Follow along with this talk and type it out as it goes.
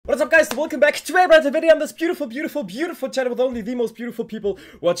What is up, guys? Welcome back to a brand new video on this beautiful channel with only the most beautiful people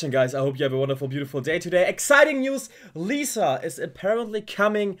watching, guys. I hope you have a wonderful, beautiful day today. Exciting news! Lisa is apparently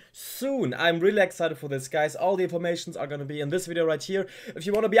coming soon. I'm really excited for this, guys. All the informations are gonna be in this video right here. If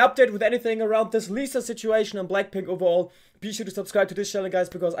you want to be updated with anything around this Lisa situation and Blackpink overall, be sure to subscribe to this channel, guys,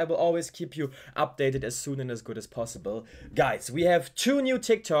 because I will always keep you updated as soon and as good as possible. Guys, we have two new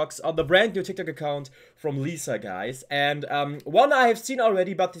TikToks on the brand new TikTok account from Lisa, guys. And one I have seen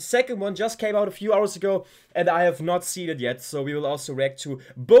already, but the second one just came out a few hours ago and I have not seen it yet. So we will also react to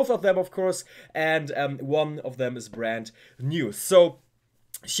both of them, of course. And one of them is brand new. So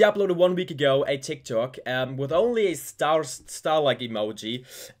she uploaded 1 week ago a TikTok with only a star-like emoji,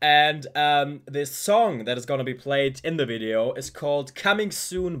 and the song that is gonna be played in the video is called Coming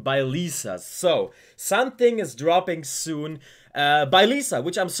Soon by Lisa. So something is dropping soon by Lisa,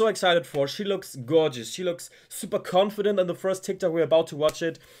 which I'm so excited for. She looks gorgeous. She looks super confident in the first TikTok. We're about to watch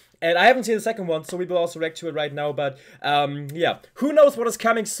it. And I haven't seen the second one, so we will also react to it right now. But yeah, who knows what is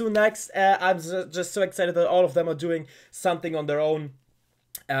coming soon next. I'm just so excited that all of them are doing something on their own.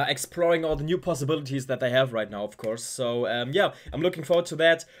 Exploring all the new possibilities that they have right now, of course. So yeah, I'm looking forward to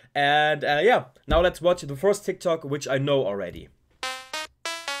that. And yeah, now let's watch the first TikTok, which I know already.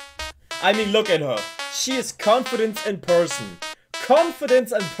 I mean, look at her. She is confident in person.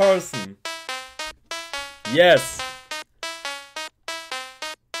 Confidence in person. Yes.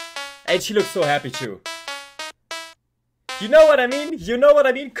 And she looks so happy too. You know what I mean? You know what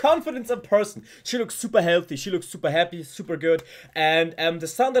I mean? Confidence in person. She looks super healthy. She looks super happy, super good. And the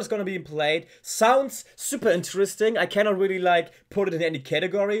sound that's gonna be played sounds super interesting. I cannot really like put it in any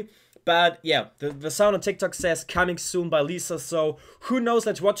category. But yeah, the sound on TikTok says coming soon by Lisa. So who knows?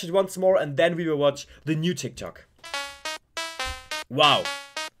 Let's watch it once more and then we will watch the new TikTok. Wow.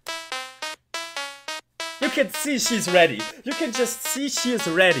 You can see she's ready. You can just see she is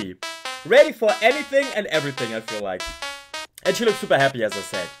ready. Ready for anything and everything, I feel like. And she looks super happy, as I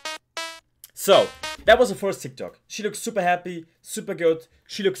said. So, that was the first TikTok. She looks super happy, super good.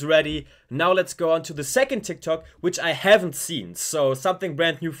 She looks ready. Now let's go on to the second TikTok, which I haven't seen. So, something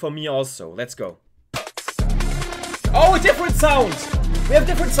brand new for me also. Let's go. Oh, different sound! We have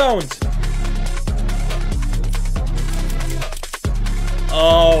different sound!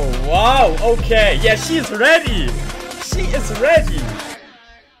 Oh, wow, okay. Yeah, she is ready! She is ready!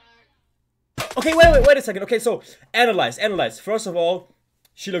 Okay, wait a second. Okay, so analyze. First of all,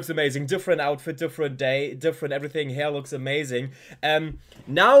 she looks amazing. Different outfit, different day, different everything. Hair looks amazing.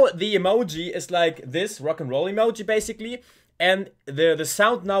 Now the emoji is like this rock and roll emoji basically, and the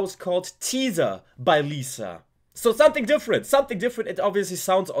sound now is called Teaser by Lisa. So something different. It obviously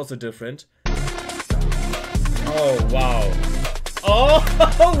sounds also different. Oh wow.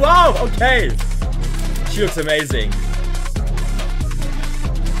 Oh wow. Okay. She looks amazing.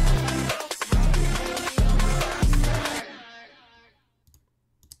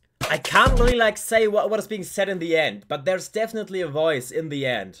 I can't really like say what is being said in the end, but there's definitely a voice in the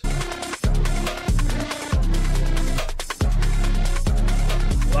end.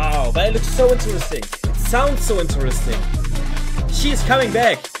 Wow, but it looks so interesting. It sounds so interesting. She is coming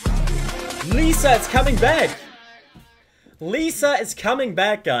back. Lisa is coming back. Lisa is coming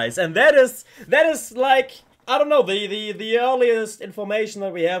back, guys, and that is like, I don't know, the earliest information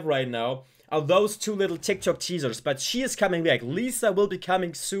that we have right now are those two little TikTok teasers, but she is coming back. Lisa will be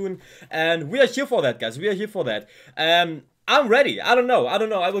coming soon, and we are here for that, guys. We are here for that. I'm ready. I don't know.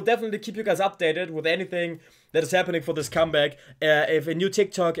 I will definitely keep you guys updated with anything that is happening for this comeback. If a new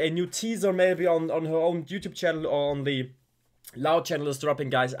TikTok, a new teaser maybe on her own YouTube channel or on the Loud channel is dropping,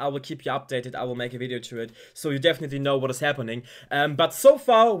 guys, I will keep you updated. I will make a video to it, so you definitely know what is happening. But so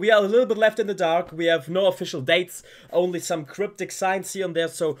far, we are a little bit left in the dark. We have no official dates, only some cryptic signs here and there,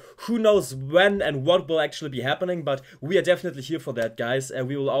 so who knows when and what will actually be happening, but we are definitely here for that, guys.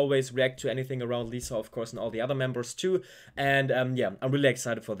 We will always react to anything around Lisa, of course, and all the other members too. And yeah, I'm really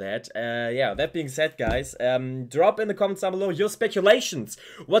excited for that. Yeah, that being said, guys, drop in the comments down below your speculations.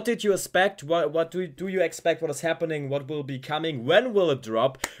 What did you expect? What do you expect? What is happening? What will be coming? When will it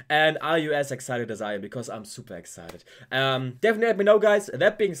drop? And are you as excited as I am? Because I'm super excited. Definitely let me know, guys.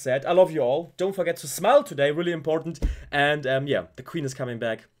 That being said, I love you all. Don't forget to smile today, really important. And yeah, the queen is coming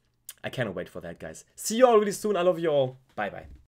back. I cannot wait for that, guys. See you all really soon. I love you all. Bye bye.